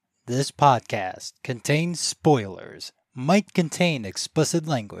This podcast contains spoilers, might contain explicit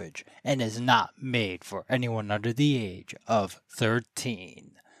language, and is not made for anyone under the age of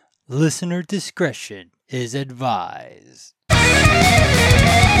 13. Listener discretion is advised.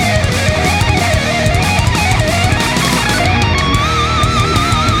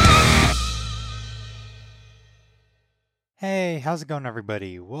 Hey, how's it going,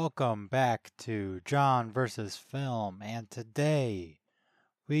 everybody? Welcome back to John vs. Film, and today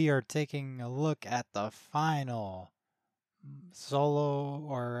we are taking a look at the final solo,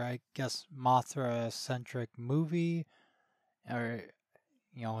 or I guess Mothra-centric movie, or,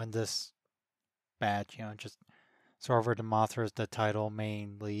 in this batch, just throw over to Mothra as the title,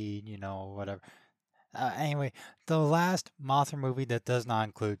 main lead, whatever. Anyway, the last Mothra movie that does not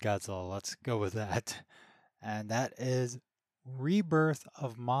include Godzilla, let's go with that. And that is Rebirth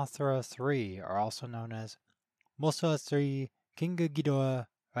of Mothra 3, or also known as Mothra 3 Kinga Ghidorah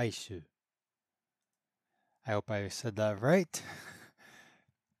Raishu. I hope I said that right.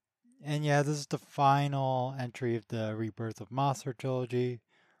 And yeah, this is the final entry of the Rebirth of Mothra trilogy.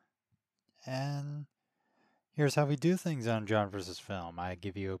 And here's how we do things on John vs. Film. I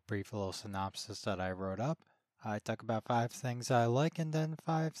give you a brief little synopsis that I wrote up. I talk about 5 things I like and then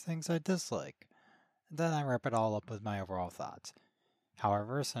 5 things I dislike. And then I wrap it all up with my overall thoughts.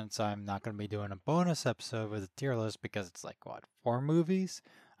 However, since I'm not going to be doing a bonus episode with a tier list because it's 4 movies,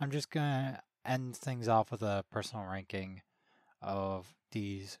 I'm just going to end things off with a personal ranking of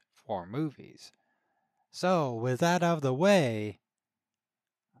these 4 movies. So, with that out of the way,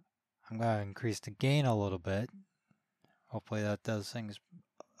 I'm going to increase the gain a little bit. Hopefully that does things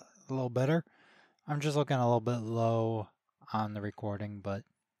a little better. I'm just looking a little bit low on the recording, but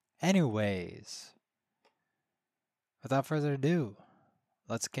anyways, without further ado,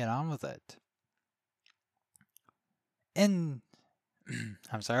 let's get on with it. In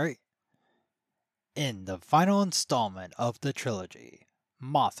the final installment of the trilogy,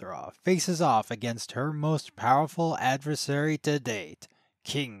 Mothra faces off against her most powerful adversary to date,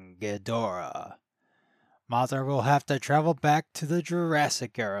 King Ghidorah. Mothra will have to travel back to the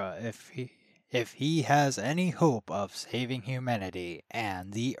Jurassic era if he has any hope of saving humanity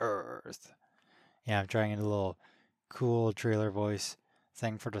and the Earth. Yeah, I'm trying a little cool trailer voice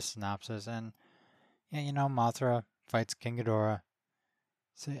thing for the synopsis, and Mothra fights King Ghidorah,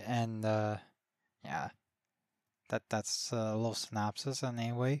 and that's a little synopsis. And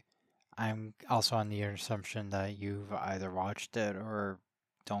anyway, I'm also on the assumption that you've either watched it or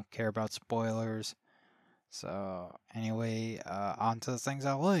don't care about spoilers. So anyway, on to the things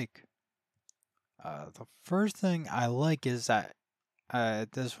I like. The first thing I like is that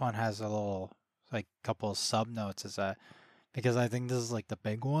this one has a little couple of sub notes. Is that because I think this is the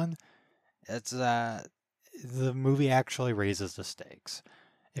big one? It's that the movie actually raises the stakes.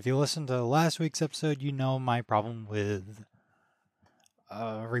 If you listen to last week's episode, you know my problem with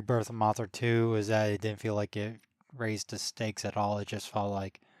Rebirth of Mothra 2 is that it didn't feel like it raised the stakes at all. It just felt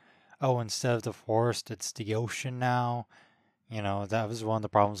like, oh, instead of the forest, it's the ocean now. That was one of the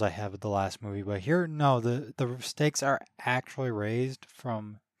problems I had with the last movie. But here, no, the stakes are actually raised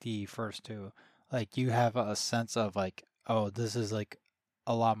from the first two. You have a sense of oh, this is a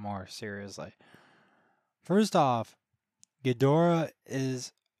lot more serious. First off, Ghidorah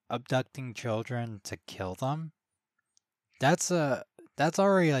is abducting children to kill them. That's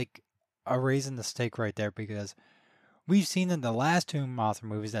already a raise in the stake right there, because we've seen in the last 2 Mothra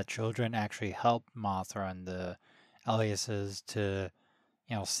movies that children actually help Mothra and the aliases to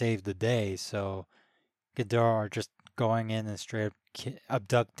save the day. So Ghidorah are just going in and straight up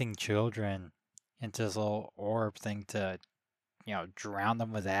abducting children into this little orb thing to drown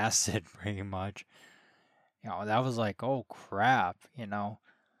them with acid, pretty much. That was oh crap,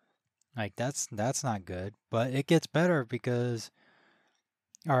 that's not good. But it gets better because,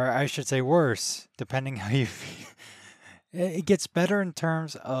 or I should say worse, depending how you feel. It gets better in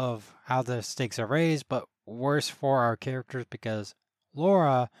terms of how the stakes are raised, but worse for our characters because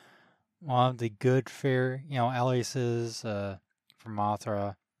Laura, one of the good fair, aliases for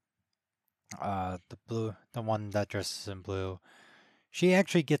Mothra, the one that dresses in blue, she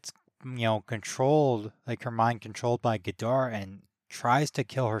actually gets controlled, her mind controlled by Ghidorah, and tries to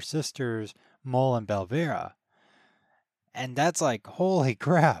kill her sisters Mole and Belvera. And that's holy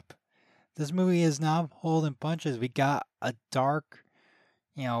crap. This movie is not holding punches. We got a dark,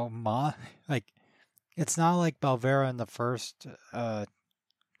 it's not like Belvera in the first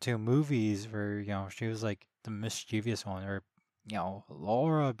 2 movies where, she was the mischievous one, or,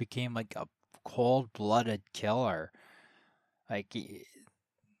 Laura became a cold-blooded killer.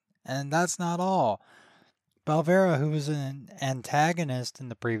 And that's not all. Belvera, who was an antagonist in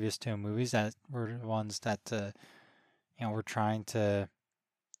the previous two movies, that were the ones that were trying to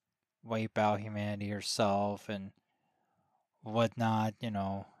wipe out humanity herself and whatnot,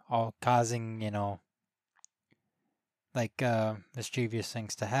 all causing, like mischievous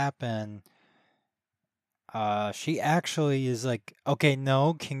things to happen. She actually is like, okay,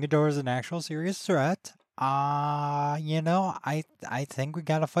 no, King Ghidorah is an actual serious threat. I think we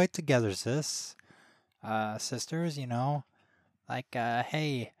gotta fight together, sisters, like,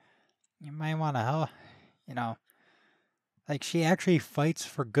 hey, you might want to help, you know, like she actually fights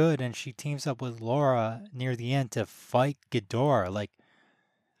for good and she teams up with Laura near the end to fight Ghidorah. Like,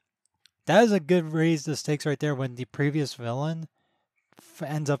 that is a good raise the stakes right there when the previous villain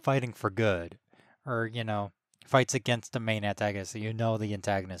ends up fighting for good. Or, fights against the main antagonist. So the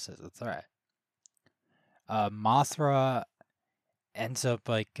antagonist is a threat. Mothra ends up,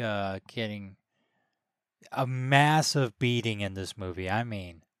 like, getting a massive beating in this movie. I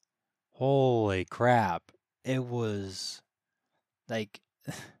mean, holy crap. It was, like,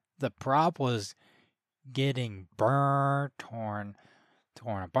 the prop was getting burnt, torn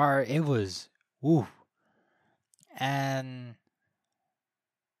apart. It was, ooh. And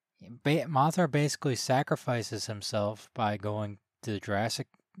Mothra basically sacrifices himself by going to the Jurassic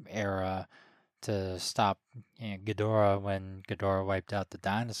era to stop Ghidorah when Ghidorah wiped out the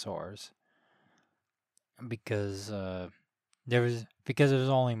dinosaurs. Because because it was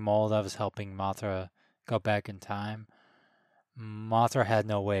only Mole that was helping Mothra go back in time. Mothra had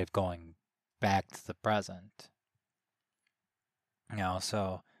no way of going back to the present.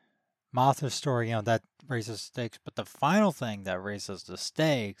 So Mothra's story, that raises stakes. But the final thing that raises the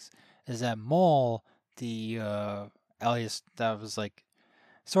stakes is that Mole, the alias that was like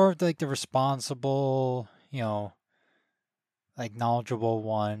sort of like the responsible, like knowledgeable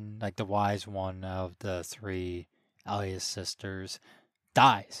one, like the wise one of the three alias sisters,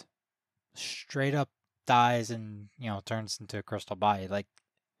 dies. Straight up dies and, turns into a crystal body. Like,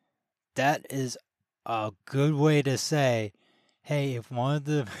 that is a good way to say, hey, if one of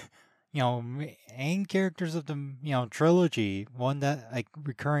the main characters of the trilogy, one that like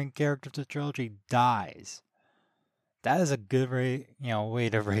recurring character of the trilogy dies, that is a good way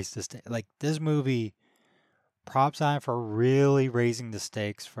to raise the stakes. Like, this movie, props on for really raising the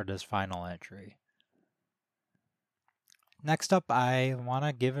stakes for this final entry. Next up, I want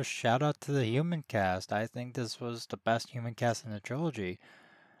to give a shout out to the human cast. I think this was the best human cast in the trilogy.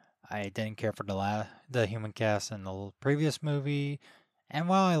 I didn't care for the human cast in the previous movie, and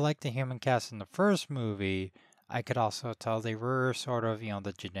while I liked the human cast in the first movie, I could also tell they were sort of,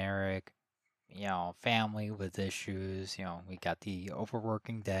 the generic, family with issues. We got the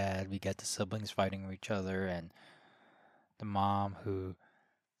overworking dad, we got the siblings fighting each other, and the mom who,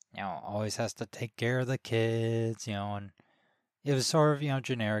 always has to take care of the kids, and it was sort of,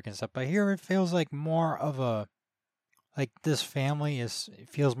 generic and stuff. But here it feels like more of a, like, this family it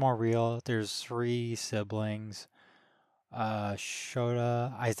feels more real. There's three siblings.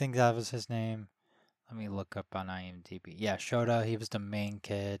 Shota, I think that was his name. Let me look up on IMDb. Yeah, Shota, he was the main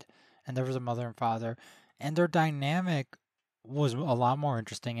kid. And there was a mother and father. And their dynamic was a lot more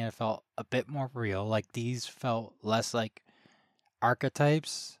interesting and it felt a bit more real. Like, these felt less like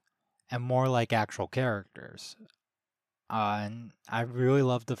archetypes and more like actual characters. And I really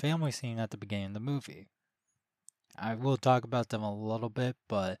loved the family scene at the beginning of the movie. I will talk about them a little bit,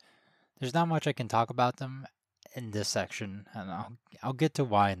 but there's not much I can talk about them in this section, and I'll get to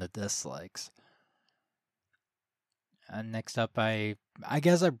why in the dislikes. And next up, I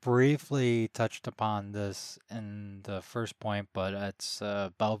guess I briefly touched upon this in the first point, but it's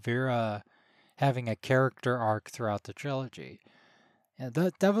Belvira having a character arc throughout the trilogy. Yeah,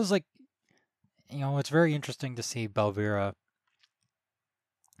 that was like, it's very interesting to see Belvira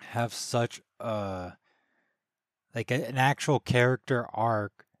have such a like an actual character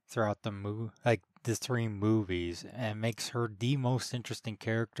arc throughout like the three movies, and makes her the most interesting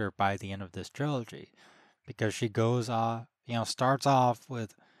character by the end of this trilogy, because she goes off, starts off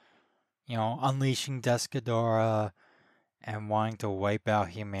with, unleashing Desghidorah and wanting to wipe out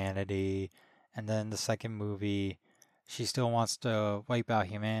humanity, and then the second movie, she still wants to wipe out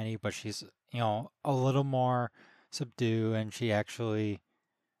humanity, but she's, a little more subdued, and she actually,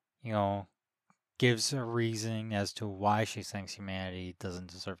 you know, gives a reason as to why she thinks humanity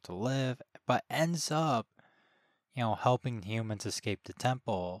doesn't deserve to live, but ends up, helping humans escape the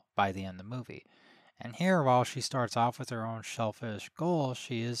temple by the end of the movie. And here, while she starts off with her own selfish goals,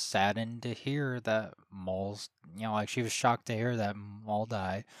 she is saddened to hear that Mole's, like she was shocked to hear that Mole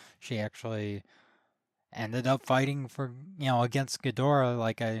died. She actually ended up fighting for, against Ghidorah,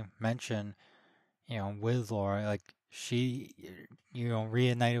 like I mentioned, with Laura, like she,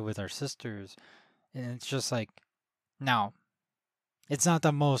 reunited with her sisters, and it's just like now. It's not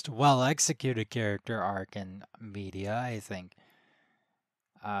the most well executed character arc in media, I think.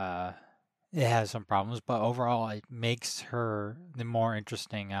 Uh, it has some problems, but overall, it makes her the more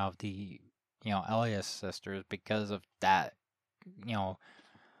interesting out of the, Elias sisters because of that, you know,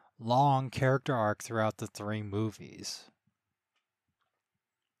 long character arc throughout the three movies.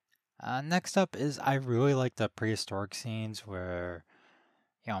 Next up is I really like the prehistoric scenes where,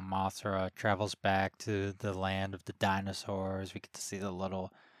 Mothra travels back to the land of the dinosaurs. We get to see the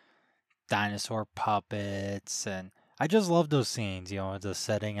little dinosaur puppets, and I just love those scenes. The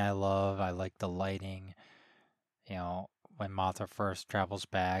setting I love. I like the lighting. When Mothra first travels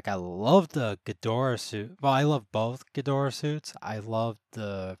back, I love the Ghidorah suit. Well, I love both Ghidorah suits. I love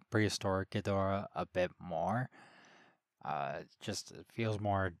the prehistoric Ghidorah a bit more. Just it feels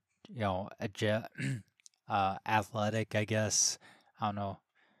more, athletic, I guess. I don't know.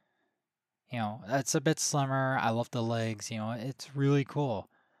 It's a bit slimmer. I love the legs. It's really cool.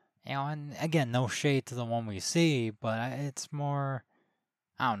 And again, no shade to the one we see, but it's more,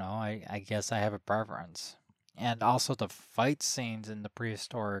 I don't know, I guess I have a preference. And also the fight scenes in the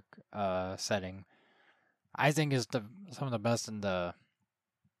prehistoric setting, I think is some of the best in the,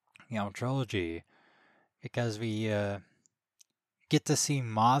 trilogy, because we get to see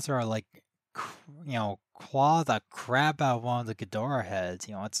Mothra, like, claw the crap out of one of the Ghidorah heads.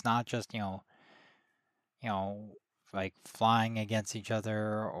 It's not just, you know, like flying against each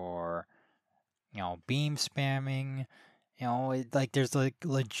other or, beam spamming. Like there's like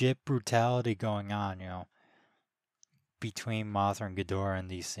legit brutality going on, between Mothra and Ghidorah in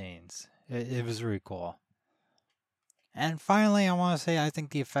these scenes. It was really cool. And finally, I want to say I think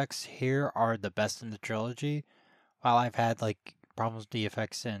the effects here are the best in the trilogy. While I've had like problems with the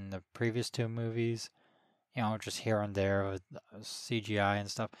effects in the previous two movies, just here and there with CGI and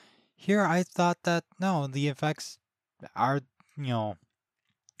stuff. Here, I thought that no, the effects are, you know,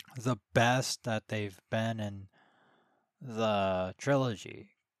 the best that they've been in the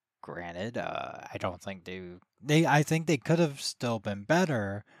trilogy. Granted, I don't think I think they could have still been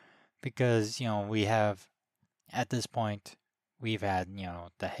better because, we have, at this point, we've had,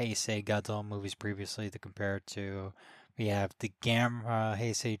 the Heisei Godzilla movies previously to compare it to. We have the Gamera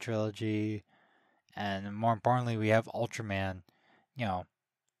Heisei trilogy, and more importantly, we have Ultraman, you know,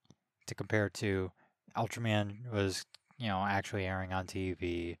 to compare it to. Ultraman was, actually airing on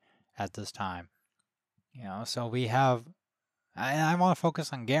TV at this time. So we have. I want to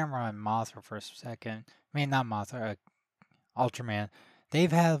focus on Gamera and Mothra for a second. I mean, not Mothra, Ultraman.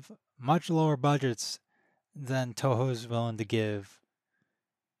 They've have much lower budgets than Toho's willing to give,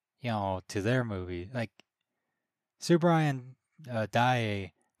 to their movie. Like Subaru and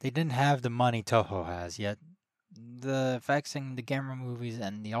Daiei, they didn't have the money Toho has yet. The effects in the Gamera movies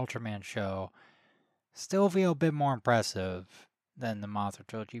and the Ultraman show still feel a bit more impressive than the Mothra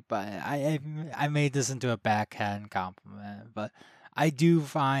trilogy, but I made this into a backhand compliment. But I do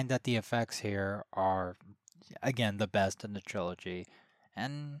find that the effects here are, again, the best in the trilogy.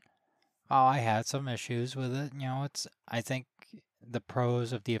 And while I had some issues with it, I think the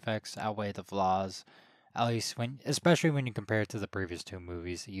pros of the effects outweigh the flaws. At least especially when you compare it to the previous two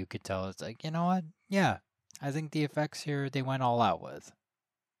movies, you could tell it's like, you know what? Yeah, I think the effects here they went all out with.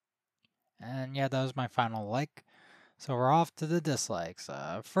 And yeah, that was my final like. So we're off to the dislikes.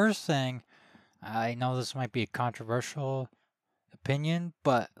 First thing, I know this might be a controversial opinion,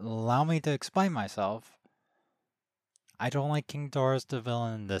 but allow me to explain myself. I don't like King Ghidorah as the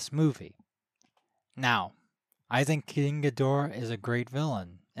villain in this movie. Now, I think King Ghidorah is a great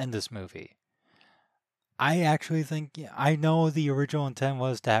villain in this movie. I actually think, I know the original intent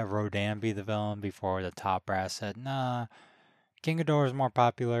was to have Rodan be the villain before the top brass said, nah, King Ghidorah is more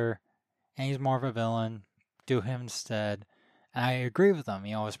popular and he's more of a villain. Do him instead. And I agree with them,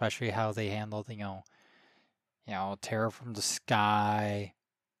 especially how they handled, terror from the sky.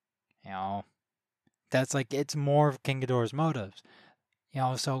 That's like, it's more of King Ghidorah's motives.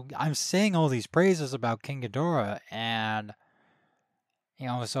 So I'm saying all these praises about King Ghidorah, and,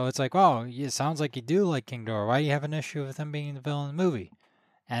 so it's like, oh, it sounds like you do like King Ghidorah. Why do you have an issue with him being the villain in the movie?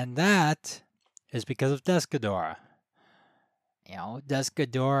 And that is because of Ghidorah.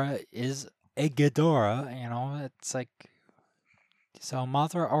 Ghidorah is a Ghidorah, it's like, so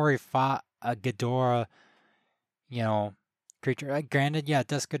Mothra already fought a Ghidorah, creature. Granted, yeah,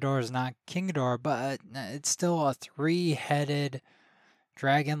 Ghidorah is not King Ghidorah, but it's still a three-headed,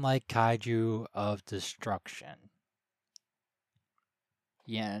 dragon-like kaiju of destruction.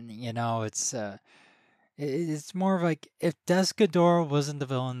 Yeah, and, it's more of like, if Ghidorah wasn't the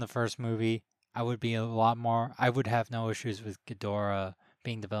villain in the first movie, I would be a lot more. I would have no issues with Ghidorah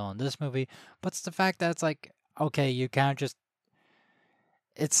being the villain in this movie. But it's the fact that it's like, okay, you kind of just.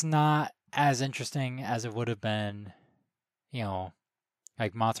 It's not as interesting as it would have been, you know,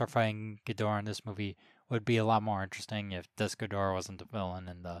 like Mothra fighting Ghidorah in this movie would be a lot more interesting if this Ghidorah wasn't the villain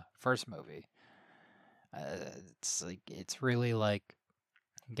in the first movie. It's really like,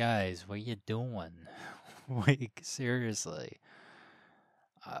 guys, what you doing? Like seriously,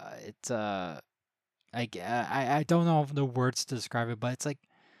 it's I don't know the words to describe it, but it's like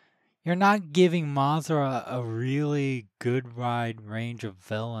you're not giving Mothra a really good wide range of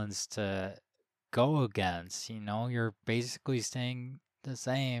villains to go against. You know, you're basically staying the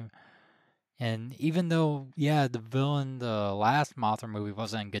same. And even though, yeah, the villain, the last Mothra movie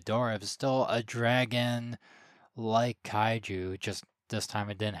wasn't Ghidorah, it was still a dragon like kaiju, just this time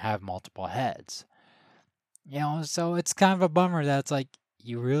it didn't have multiple heads. You know, so it's kind of a bummer that it's like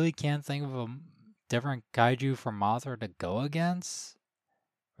you really can't think of a different kaiju for Mothra to go against.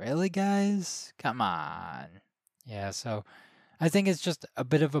 Really, guys? Come on. Yeah, so I think it's just a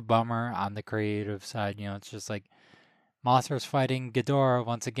bit of a bummer on the creative side. You know, it's just like Mothra's fighting Ghidorah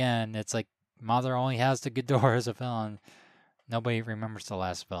once again. It's like Mothra only has the Ghidorah as a villain. Nobody remembers the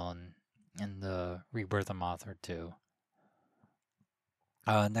last villain in the Rebirth of Mothra too.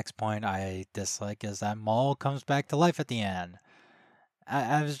 Next point I dislike is that Maul comes back to life at the end.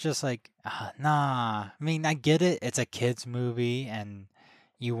 I was just like, nah. I mean, I get it. It's a kids movie, and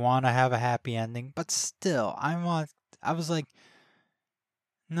you want to have a happy ending, but still, I was like,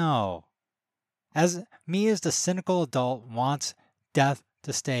 no. As me as the cynical adult wants death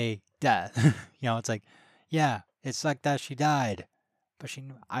to stay death. You know, it's like, yeah, it's like that she died, but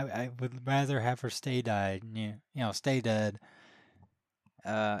I would rather have her stay died. You know, stay dead.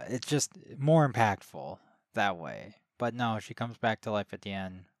 It's just more impactful that way. But no, she comes back to life at the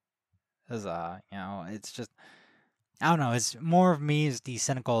end. You know, it's just I don't know. It's more of me as the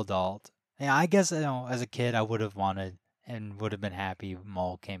cynical adult. Yeah, I guess you know, as a kid, I would have wanted and would have been happy if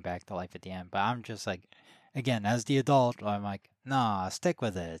Mole came back to life at the end. But I'm just like, again, as the adult, I'm like, nah, stick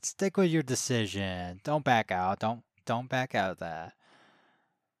with it. Stick with your decision. Don't back out. Don't back out of that.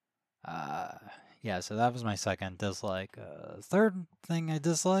 Uh, yeah. So that was my second dislike. Third thing I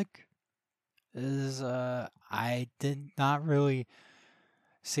dislike is I did not really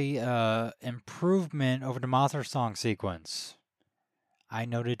see improvement over the Mothra song sequence. I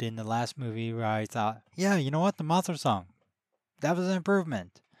noted in the last movie where I thought, yeah, you know what, the Mothra song, that was an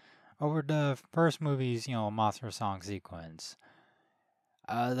improvement over the first movie's, you know, Mothra song sequence.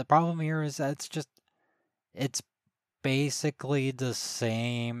 The problem here is that it's basically the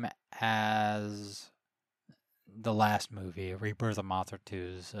same as the last movie, Rebirth of Mothra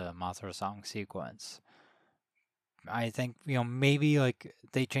 2's Mothra song sequence. I think, you know, maybe like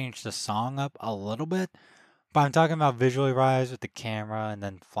they changed the song up a little bit, but I'm talking about visually rise with the camera and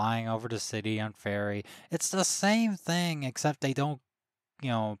then flying over the city on ferry. It's the same thing, except they don't, you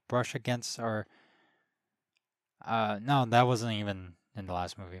know, brush against or. No, that wasn't even in the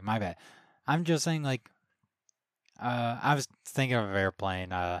last movie. My bad. I'm just saying, like, I was thinking of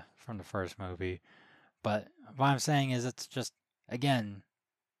Airplane, from the first movie, but what I'm saying is it's just, again,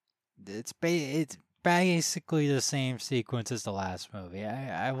 it's basically the same sequence as the last movie.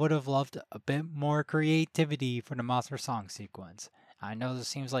 I would have loved a bit more creativity for the Mothra song sequence. I know this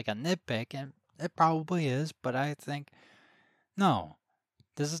seems like a nitpick, and it probably is, but I think no.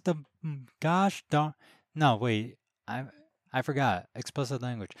 This is the gosh darn. No, wait. I I forgot. Explicit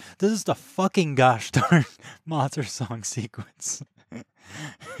language. This is the fucking gosh darn Mothra song sequence.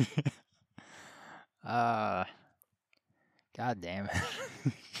 uh, God damn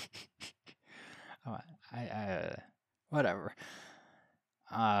it. Oh, whatever.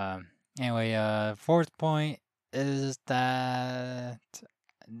 Anyway, fourth point is that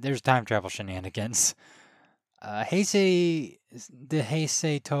there's time travel shenanigans. The Heisei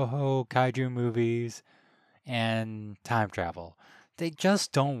Toho kaiju movies and time travel, they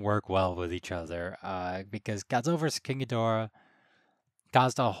just don't work well with each other. Because Godzilla vs. King Ghidorah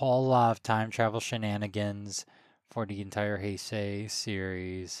caused a whole lot of time travel shenanigans for the entire Heisei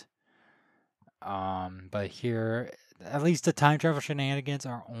series. But here, at least the time travel shenanigans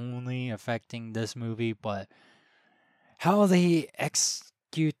are only affecting this movie, but how they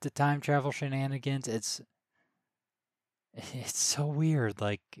execute the time travel shenanigans, it's so weird.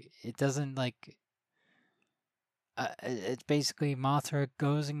 Like, it doesn't, like, it's basically Mothra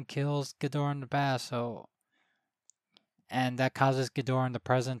goes and kills Ghidorah in the past, and that causes Ghidorah in the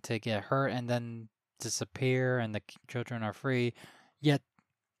present to get hurt and then disappear, and the children are free. Yet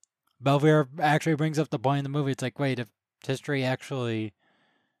Belvoir actually brings up the point in the movie. It's like, wait, if history actually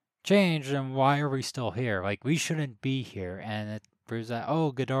changed, and why are we still here? Like, we shouldn't be here. And it proves that,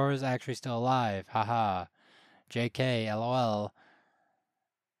 oh, Ghidorah's actually still alive. Haha. JK, LOL.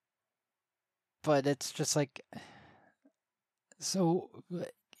 But it's just like, so,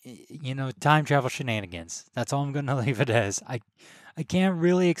 time travel shenanigans. That's all I'm gonna leave it as. I can't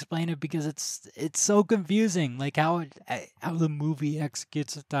really explain it because it's so confusing. Like how the movie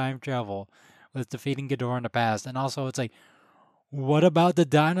executes the time travel with defeating Ghidorah in the past, and also it's like, what about the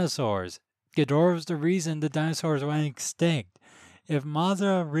dinosaurs? Ghidorah was the reason the dinosaurs went extinct. If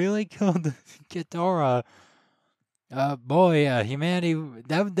Mothra really killed Ghidorah, humanity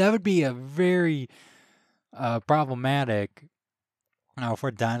that would be a very problematic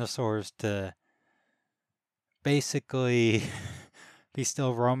for dinosaurs to basically be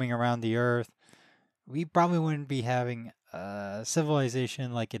still roaming around the earth. We probably wouldn't be having a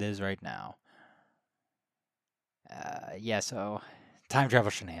civilization like it is right now. So time travel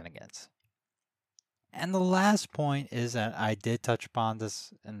shenanigans. And the last point is that I did touch upon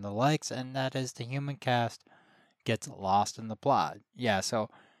this in the likes, and that is the human cast gets lost in the plot. Yeah, so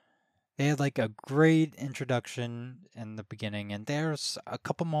they had like a great introduction in the beginning, and there's a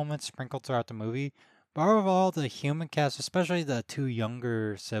couple moments sprinkled throughout the movie. But overall, the human cast, especially the two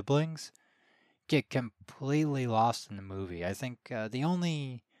younger siblings, get completely lost in the movie. I think the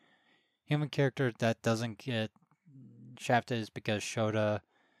only human character that doesn't get shafted is because Shota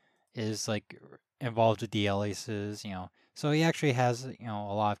is like involved with the aliases, so he actually has a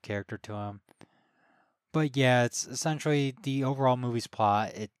lot of character to him. But yeah, it's essentially the overall movie's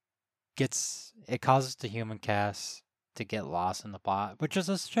plot. It causes the human cast to get lost in the plot, which is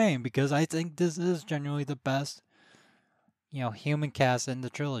a shame because I think this is genuinely the best human cast in the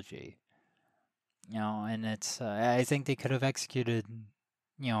trilogy. And it's I think they could have executed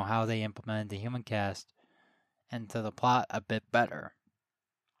how they implemented the human cast into the plot a bit better.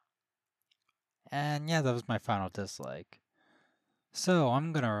 And yeah, that was my final dislike. So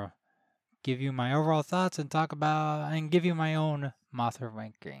I'm gonna give you my overall thoughts and talk about and give you my own Mothra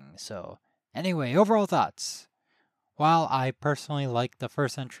ranking. So anyway, overall thoughts. While I personally like the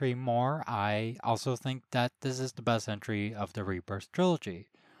first entry more, I also think that this is the best entry of the Rebirth trilogy.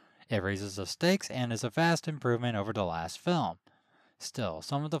 It raises the stakes and is a vast improvement over the last film. Still,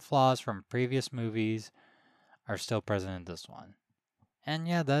 some of the flaws from previous movies are still present in this one. And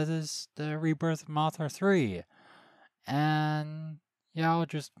yeah, that is the Rebirth of Mothra 3. And yeah, I'll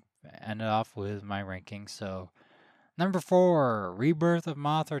just end it off with my ranking. So, number 4, Rebirth of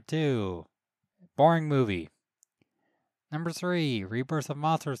Mothra 2. Boring movie. Number 3, Rebirth of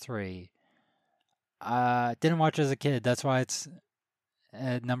Mothra 3. Didn't watch as a kid, that's why it's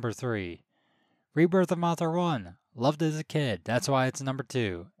at number 3. Rebirth of Mothra 1. Loved as a kid, that's why it's number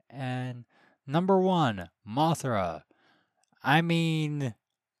 2. And number 1, Mothra. I mean,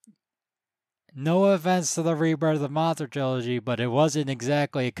 no offense to the Rebirth of Mothra trilogy, but it wasn't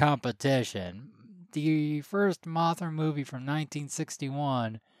exactly a competition. The first Mothra movie from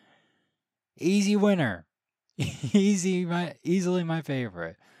 1961, easy winner. Easily my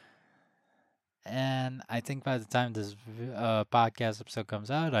favorite. And I think by the time this podcast episode comes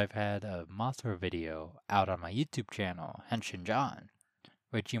out, I've had a Mothra video out on my YouTube channel, Henshin John,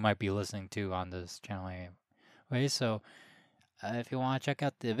 which you might be listening to on this channel anyway. So if you want to check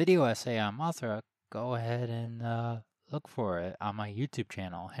out the video essay on Mothra, go ahead and look for it on my YouTube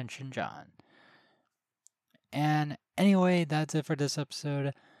channel, Henshin John. And anyway, that's it for this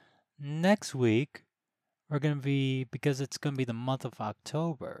episode. Next week, we're going to be, because it's going to be the month of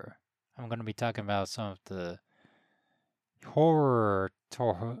October, I'm going to be talking about some of the horror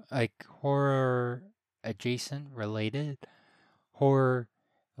adjacent related,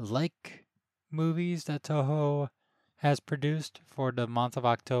 horror-like movies that Toho has produced for the month of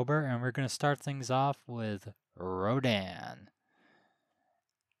October, and we're going to start things off with Rodan.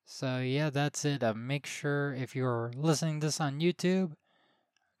 So yeah, that's it. Make sure if you're listening to this on YouTube,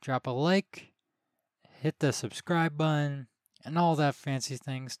 drop a like, hit the subscribe button, and all that fancy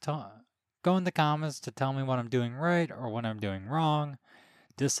things. Go in the comments to tell me what I'm doing right or what I'm doing wrong.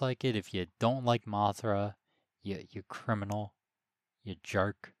 Dislike it if you don't like Mothra, you criminal, you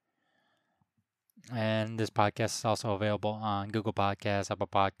jerk. And this podcast is also available on Google Podcasts, Apple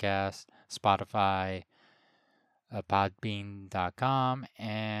Podcasts, Spotify, Podbean.com,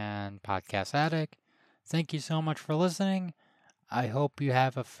 and Podcast Addict. Thank you so much for listening. I hope you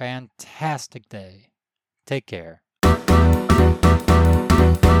have a fantastic day. Take care.